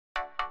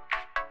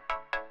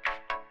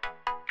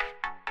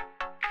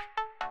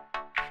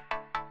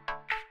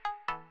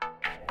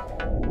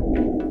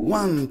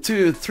1,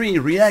 2, 3,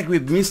 react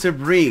with Mr.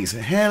 Briggs.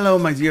 Hello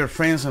my dear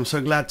friends, I'm so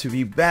glad to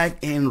be back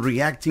and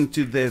reacting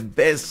to the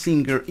best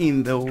singer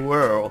in the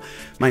world.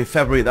 My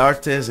favorite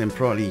artist and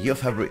probably your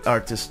favorite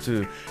artist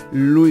too,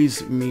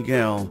 Luis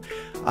Miguel.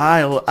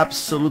 I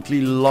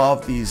absolutely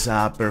love this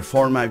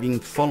performer. I've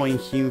been following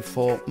him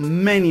for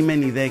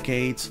many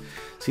decades.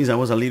 Since I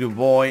was a little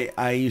boy,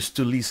 I used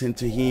to listen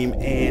to him,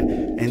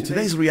 and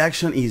today's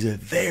reaction is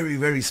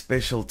very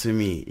special to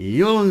me.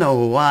 You'll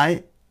know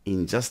why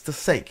in just a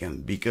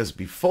second, because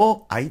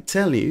before I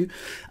tell you,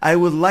 I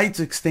would like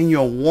to extend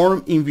you a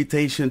warm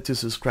invitation to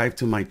subscribe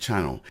to my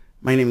channel.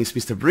 My name is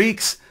Mr.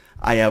 Briggs.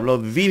 I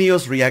upload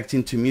videos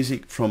reacting to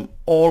music from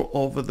all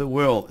over the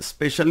world,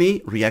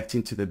 especially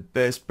reacting to the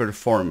best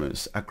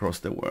performers across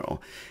the world.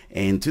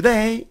 And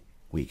today,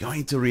 we're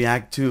going to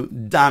react to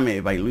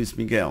Dame by Luis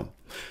Miguel.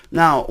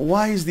 Now,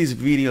 why is this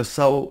video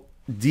so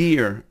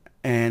dear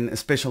and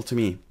special to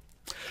me?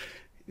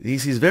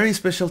 This is very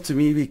special to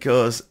me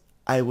because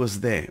I was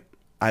there.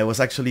 I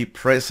was actually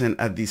present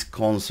at this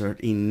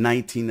concert in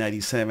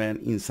 1997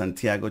 in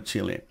Santiago,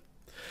 Chile.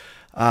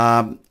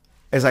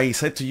 As I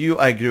said to you,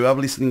 I grew up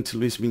listening to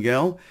Luis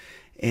Miguel,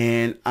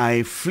 and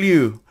I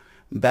flew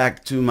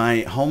back to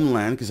my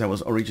homeland because I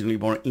was originally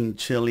born in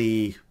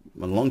Chile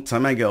a long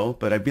time ago,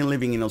 but I've been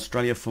living in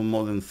Australia for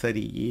more than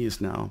 30 years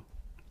now.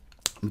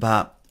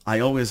 But I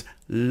always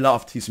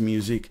loved his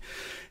music,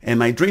 and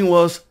my dream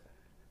was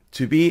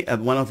to be at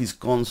one of his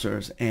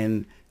concerts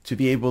and to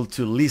be able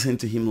to listen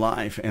to him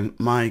live. And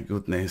my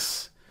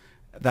goodness,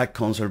 that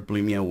concert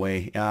blew me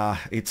away.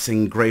 It's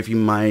engraved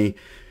in my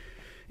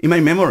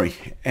memory,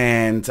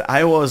 and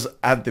I was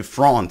at the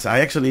front. I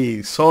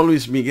actually saw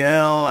Luis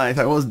Miguel. I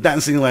was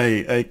dancing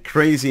like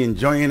crazy,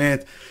 enjoying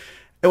it.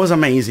 It was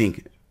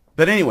amazing.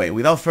 But anyway,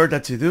 without further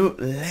ado,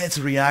 let's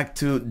react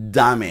to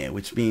Dame,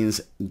 which means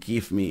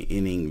give me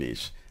in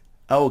English.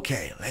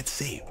 Okay, let's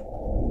see.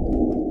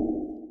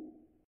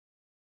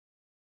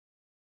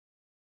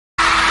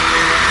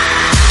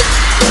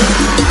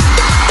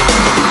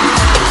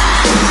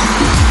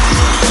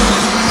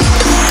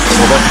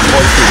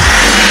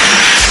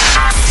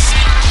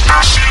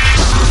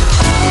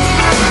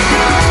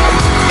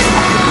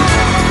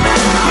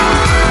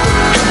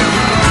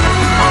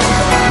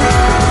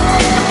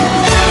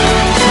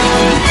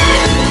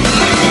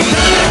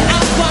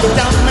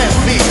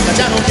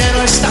 Ya no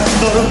quiero estar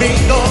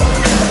dormido.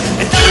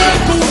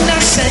 Dame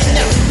una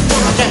señal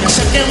que me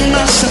acerque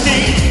más a ti.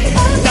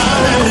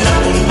 Dame la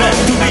cumbre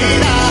de tu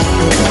vida,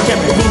 que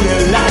me cure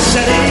las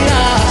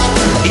heridas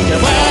y que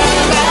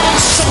vuelva a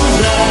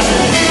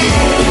sonreír.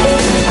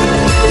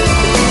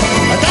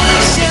 Dame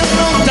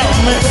cielo,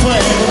 dame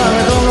fuego,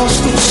 dame todos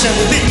tus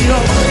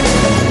sentidos.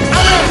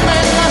 Ábreme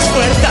las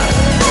puertas,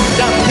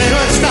 ya quiero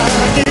estar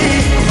aquí.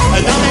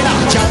 Dame la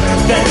llave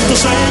de tus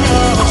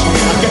sueños,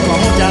 que tu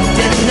amor ya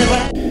tiene.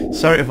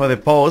 Sorry for the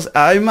pause.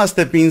 I must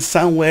have been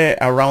somewhere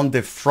around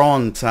the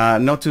front,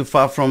 not too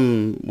far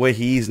from where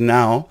he is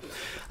now.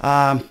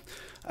 I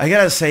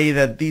gotta say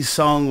that this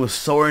song was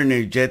so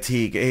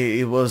energetic.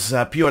 It was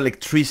pure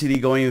electricity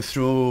going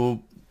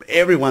through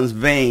everyone's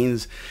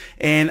veins.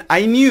 And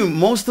I knew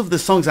most of the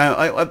songs.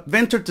 I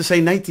ventured to say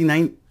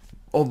 99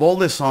 of all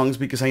the songs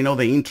because I know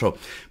the intro,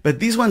 but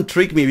this one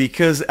tricked me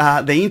because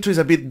the intro is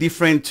a bit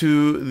different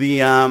to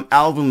the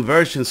album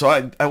version, so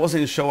I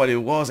wasn't sure what it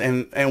was,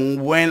 and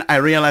when I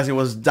realized it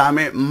was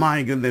Dame,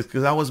 my goodness,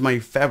 because that was my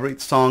favorite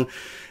song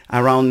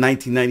around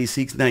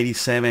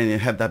 1996-97. It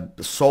had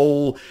that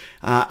soul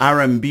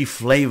R&B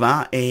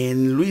flavor,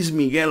 and Luis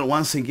Miguel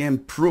once again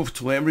proved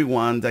to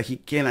everyone that he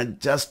can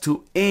adjust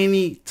to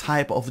any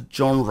type of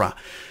genre.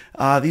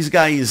 This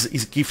guy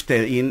is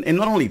gifted in, and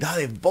not only that,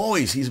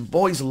 his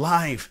voice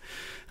live.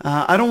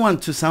 I don't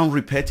want to sound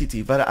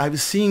repetitive, but I've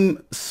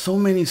seen so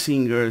many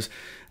singers.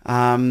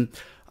 I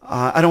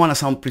don't want to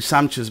sound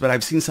presumptuous, but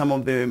I've seen some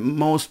of the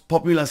most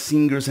popular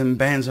singers and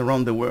bands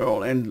around the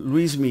world, and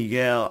Luis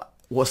Miguel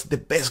was the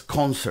best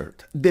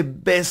concert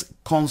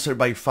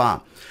by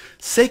far.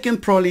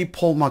 Second, probably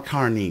Paul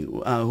McCartney,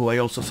 who I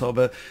also saw,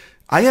 but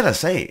I gotta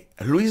say,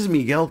 Luis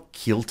Miguel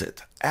killed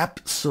it.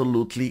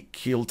 Absolutely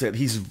killed it.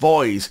 His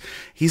voice,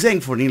 he sang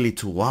for nearly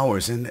 2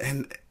 hours,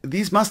 and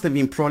this must have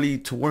been probably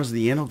towards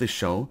the end of the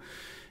show,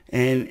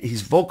 and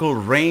his vocal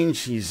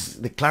range,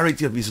 the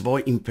clarity of his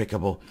voice,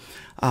 impeccable.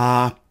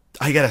 I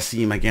gotta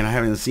see him again. I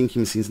haven't seen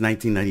him since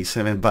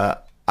 1997,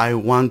 but I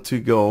want to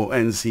go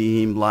and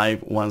see him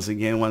live once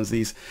again once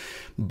this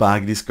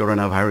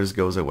coronavirus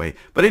goes away.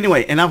 But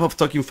anyway, enough of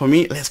talking for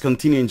me. Let's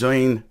continue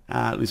enjoying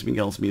Luis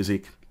Miguel's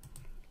music.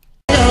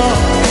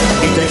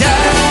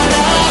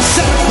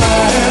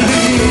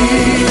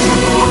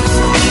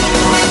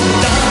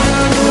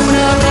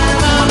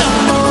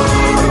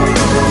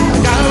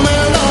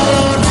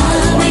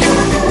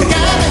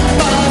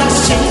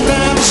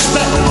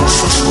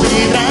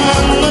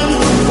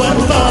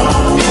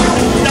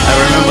 I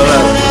remember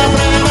that.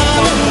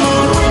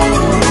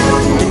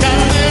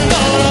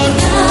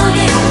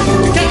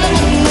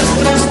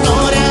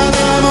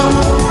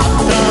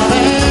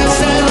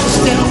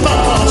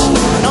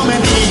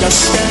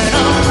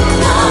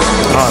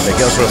 Oh, the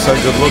girls was so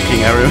good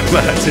looking. I remember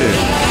that too.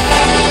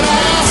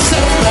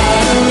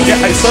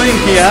 Yeah, I saw him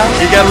here.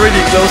 He got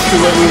really close to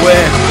where we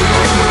were.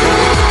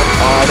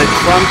 Oh, the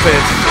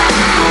trumpets.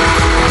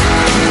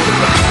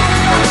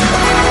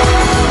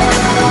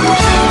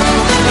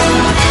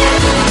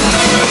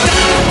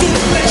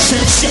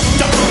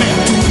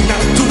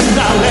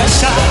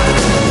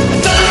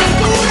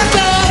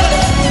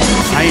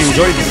 I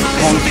enjoyed this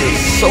concert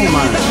so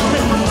much,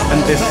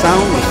 and the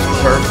sound was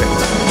perfect.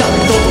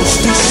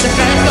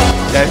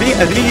 Yeah,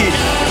 I think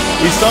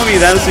he saw me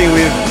dancing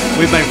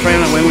with my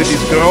friend. I went with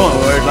this girl and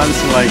we were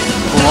dancing like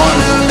full on.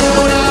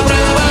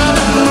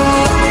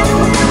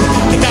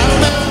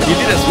 He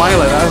did a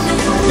smile at us.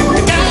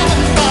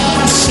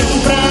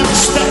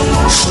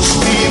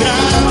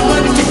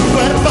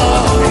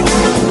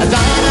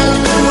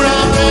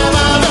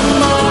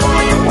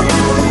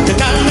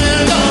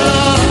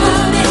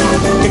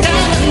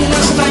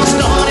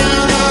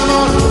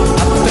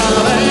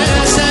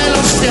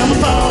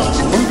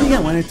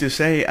 To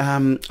say,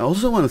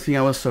 also one thing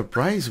I was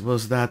surprised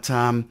was that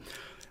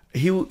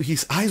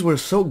his eyes were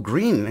so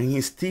green and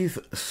his teeth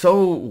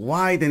so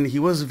white, and he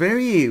was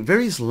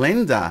very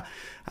slender.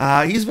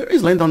 He's very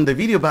slender on the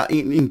video, but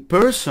in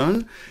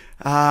person,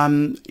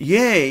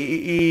 yeah,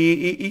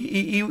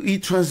 he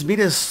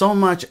transmitted so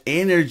much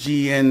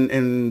energy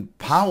and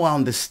power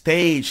on the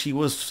stage. He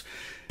was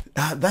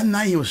that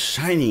night he was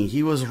shining.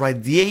 He was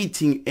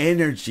radiating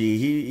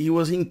energy. He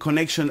was in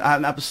connection,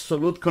 an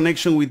absolute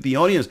connection with the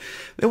audience.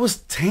 There was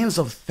tens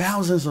of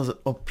thousands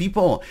of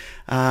people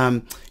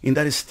in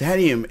that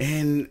stadium,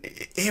 and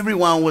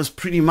everyone was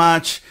pretty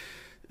much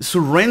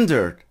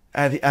surrendered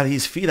at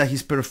his feet, at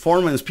his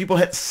performance. People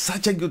had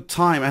such a good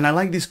time, and I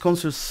like this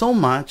concert so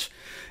much.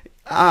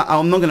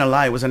 I'm not gonna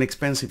lie, it was an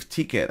expensive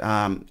ticket.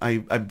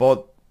 I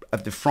bought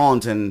at the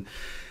front, and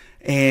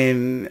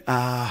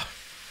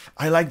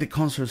I liked the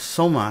concert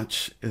so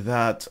much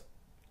that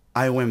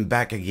I went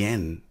back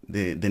again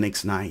the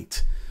next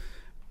night.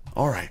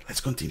 All right,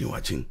 let's continue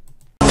watching.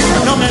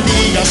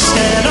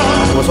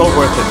 It was all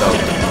worth it though.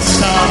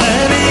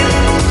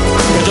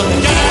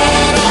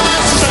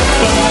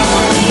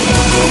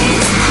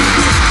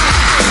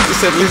 He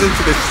said, listen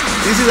to this.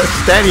 This is a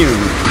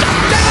stadium.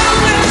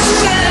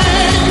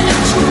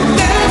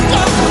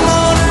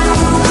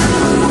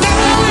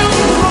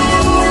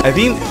 I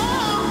think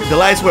the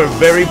lights were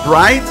very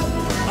bright.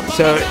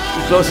 So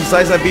he closed his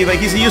eyes a bit, like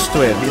he's used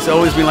to it. He's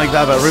always been like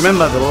that. But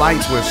remember, the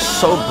lights were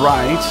so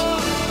bright.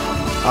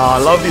 I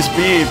love this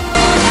beat.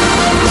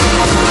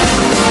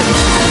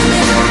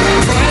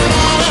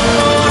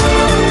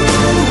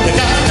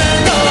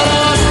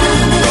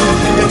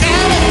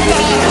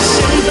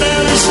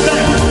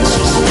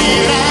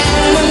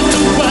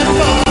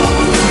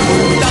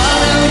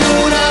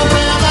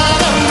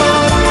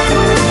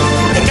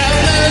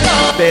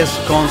 Best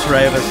concert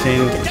I ever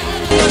seen.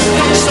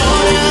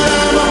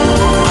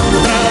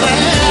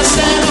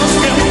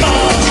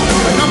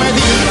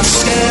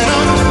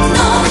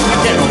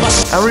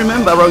 I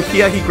remember around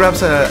here he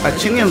grabs a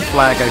Chilean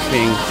flag, I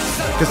think,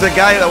 because the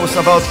guy that was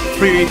about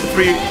three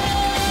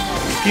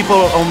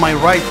people on my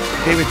right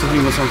gave it to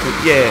him or something.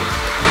 Yeah,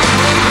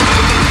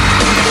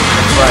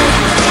 that's right.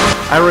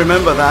 I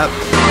remember that.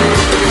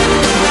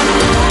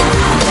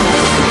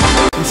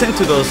 Listen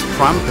to those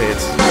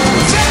trumpets.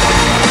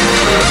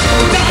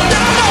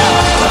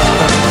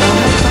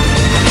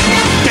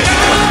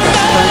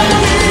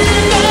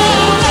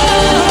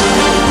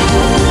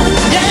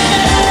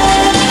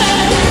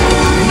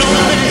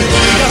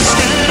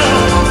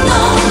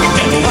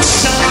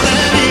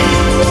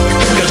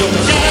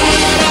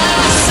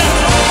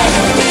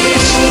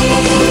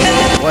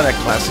 What a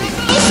classic.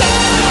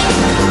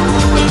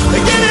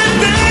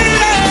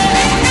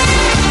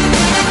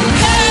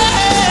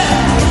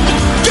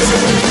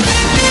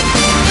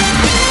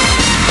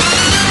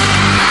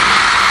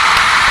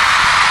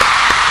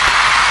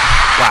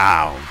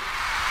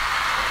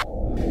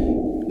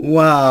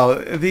 Wow,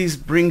 this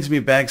brings me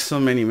back so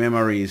many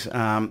memories.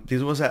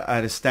 This was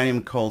at a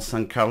stadium called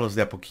San Carlos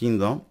de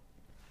Apoquindo,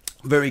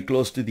 very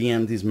close to the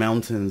Andes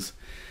Mountains,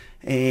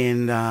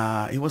 and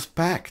it was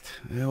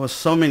packed. There was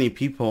so many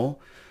people.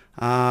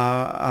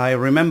 I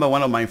remember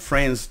one of my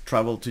friends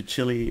traveled to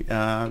Chile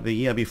the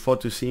year before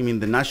to see him in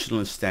the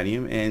National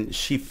Stadium, and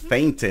she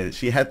fainted.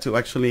 She had to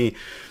actually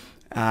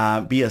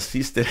be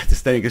assisted at the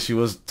stadium because she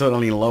was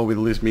totally in love with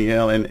Luis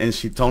Miguel, and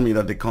she told me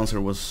that the concert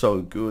was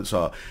so good.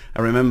 So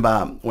I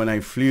remember when I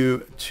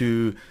flew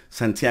to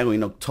Santiago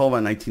in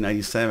October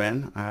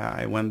 1997,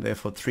 I went there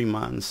for 3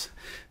 months.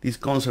 This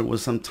concert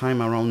was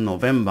sometime around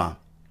November.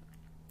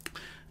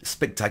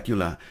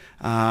 Spectacular.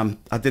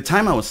 At the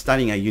time I was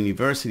studying at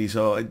university,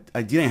 so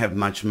I didn't have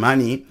much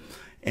money,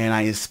 and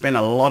I spent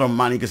a lot of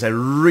money because I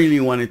really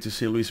wanted to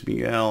see Luis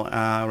Miguel.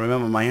 I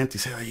remember my auntie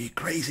said, "Are you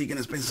crazy? You're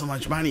gonna spend so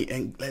much money?"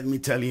 And let me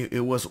tell you,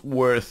 it was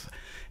worth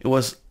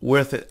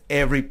it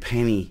every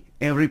penny,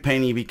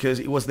 because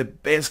it was the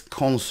best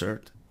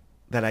concert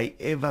that I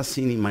ever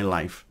seen in my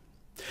life.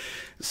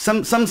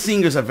 some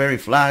singers are very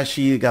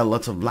flashy, got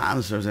lots of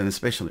dancers and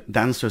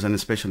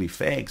especially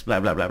fakes, blah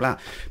blah blah blah.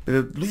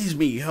 But Luis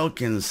Miguel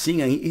can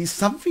sing, and it's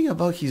something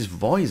about his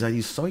voice that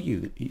is so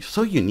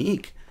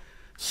unique,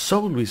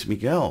 so Luis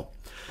Miguel.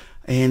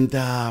 And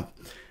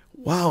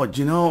wow,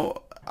 you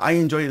know, I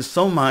enjoyed it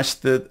so much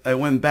that I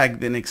went back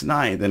the next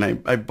night and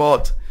I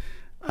bought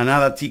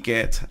another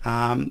ticket.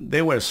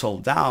 They were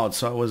sold out,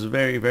 so I was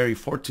very, very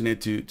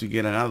fortunate to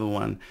get another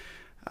one.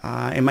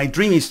 And my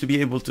dream is to be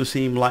able to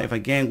see him live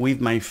again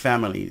with my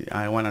family.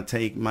 I want to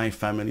take my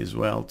family as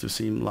well to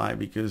see him live,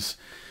 because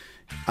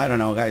I don't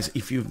know, guys,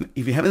 if you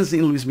haven't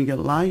seen Luis Miguel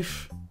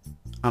live,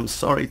 I'm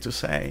sorry to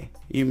say,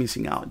 you're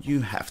missing out.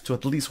 You have to,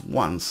 at least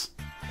once,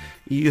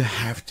 you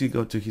have to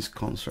go to his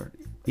concert.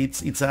 It's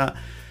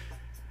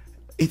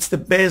the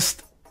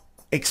best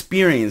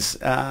experience.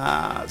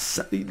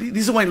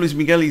 This is why Luis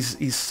Miguel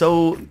is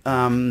so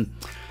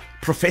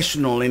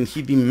professional, and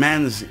he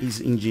demands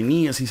his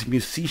engineers, his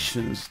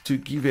musicians to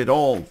give it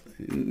all.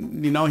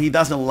 You know, he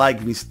doesn't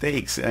like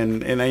mistakes,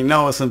 and I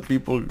know some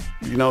people,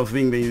 you know,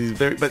 think that he's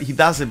very, but he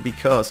does it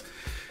because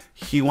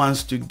he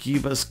wants to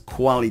give us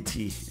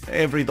quality.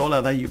 Every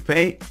dollar that you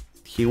pay,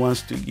 he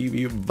wants to give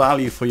you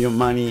value for your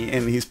money,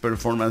 and his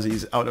performance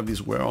is out of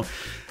this world.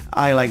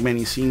 I like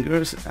many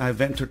singers. I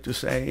venture to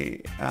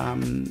say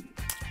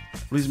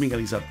Luis Miguel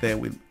is up there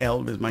with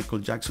Elvis, Michael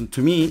Jackson.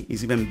 To me,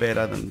 he's even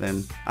better than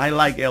them. I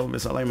like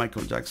Elvis, I like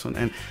Michael Jackson,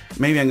 and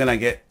maybe I'm gonna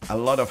get a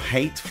lot of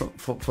hate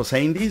for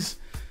saying this,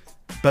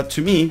 but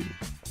to me,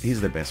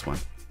 he's the best one.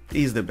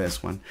 He's the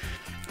best one.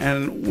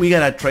 And we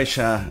gotta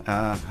treasure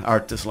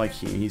artists like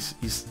him.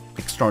 He's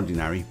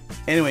extraordinary.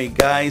 Anyway,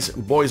 guys,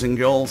 boys and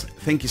girls,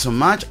 thank you so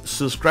much.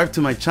 Subscribe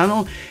to my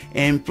channel,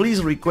 and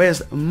please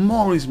request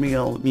more Luis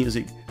Miguel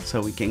music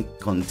so we can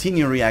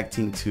continue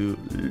reacting to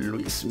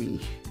Luis Miguel.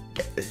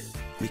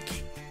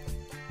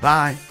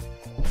 Bye.